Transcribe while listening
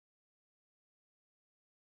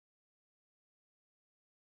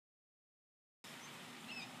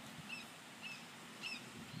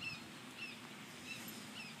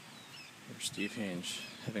Steve Hange,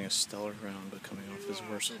 having a stellar round but coming off his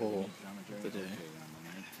worst hole of the day.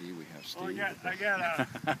 Oh,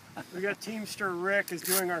 we got Teamster Rick is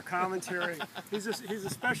doing our commentary. He's a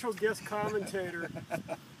special guest commentator,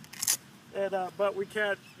 and but we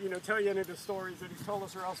can't tell you any of the stories that he's told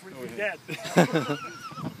us, or else we'd be dead.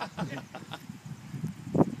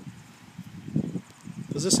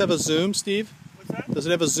 Does this have a zoom, Steve? What's that? Does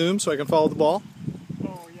it have a zoom so I can follow the ball?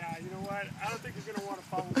 Oh yeah, you know what? I don't think he's gonna want to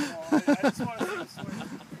follow the ball. I just want to see him swing.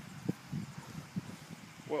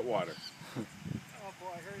 What water? Oh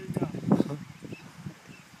boy, here you go.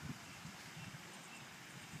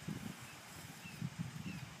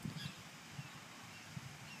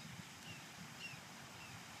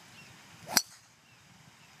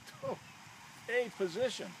 Oh, A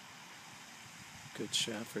position. Good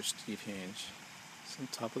shot for Steve Hange. He's on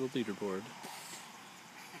top of the leaderboard.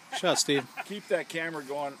 Shot, Steve. Keep that camera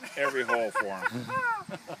going every hole for him.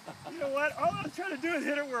 You know what? All I was trying to do is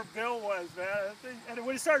hit it where Bill was, man. And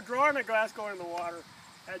when he started drawing the glass going in the water,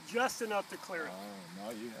 I had just enough to clear it. Oh,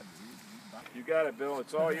 no, you got it, Bill.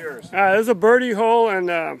 It's all yours. All right, this is a birdie hole,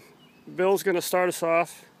 and Bill's going to start us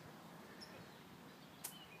off.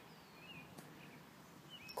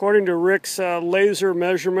 According to Rick's laser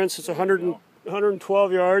measurements, it's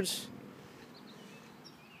 112 yards.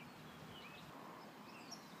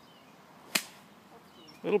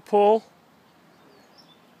 Little pull.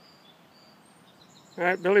 All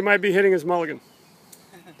right, Billy might be hitting his mulligan.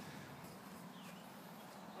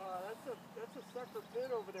 That's a sucker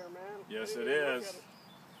pin over there, man. Yes, it is.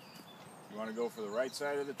 You want to go for the right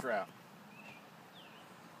side of the trap.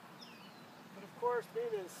 But of course,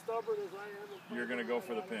 being as stubborn as I am, You're going to go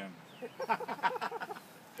for the pin.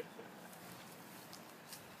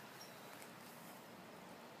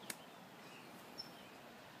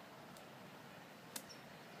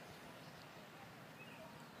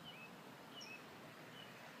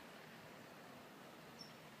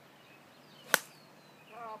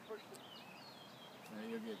 Now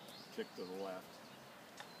you'll get kicked to the left.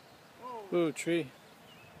 Ooh, tree.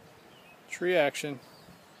 Tree action.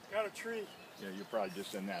 Got a tree. Yeah, you're probably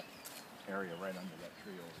just in that area right under that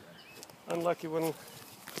tree over there. Unlucky one. All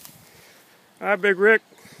right, Big Rick.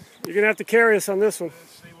 You're going to have to carry us on this one.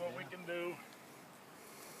 Let's see what we can do.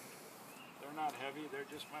 They're not heavy, they're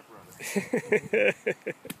just my brother.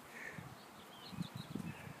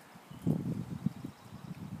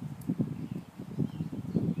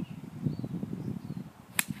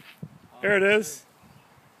 There it is.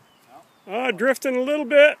 Drifting a little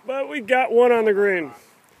bit, but we got one on the green.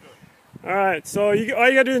 All right, so all you got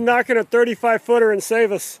to do is knock in a 35-footer and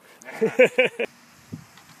save us.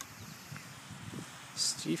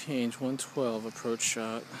 Steve Hange, 112, approach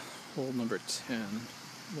shot, hole number 10.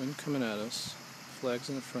 Wind coming at us, flags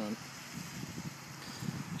in the front.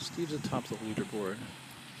 Steve's atop the leaderboard.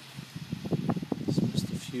 He's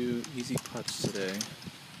missed a few easy putts today.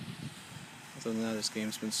 Other than that, his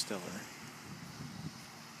game's been stellar.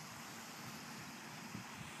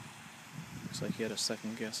 Looks like he had a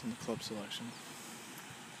second guess on the club selection.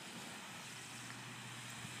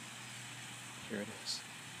 Here it is.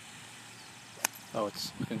 Oh,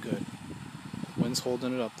 it's looking good. Wind's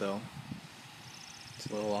holding it up though. It's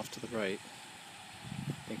a little off to the right.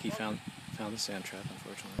 I think he found the sand trap,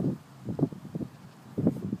 unfortunately.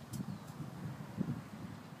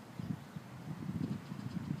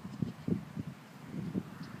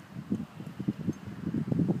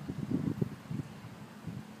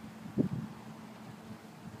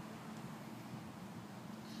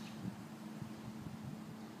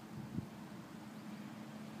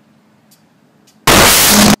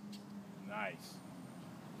 Nice.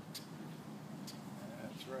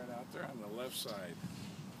 That's right out there on the left side.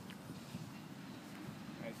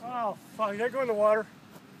 Nice. Oh, fuck. Did I go in the water?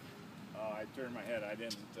 Oh, I turned my head. I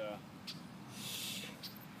didn't.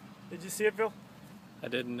 Did you see it, Bill? I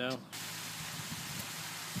didn't know.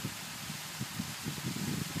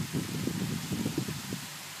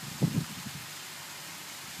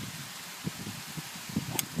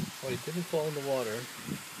 Well, he didn't fall in the water.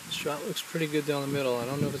 The shot looks pretty good down the middle. I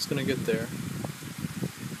don't know if it's going to get there.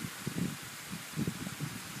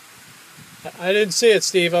 I didn't see it,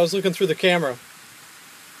 Steve. I was looking through the camera.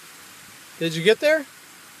 Did you get there?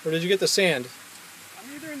 Or did you get the sand?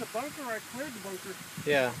 I'm either in the bunker or I cleared the bunker.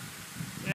 Yeah.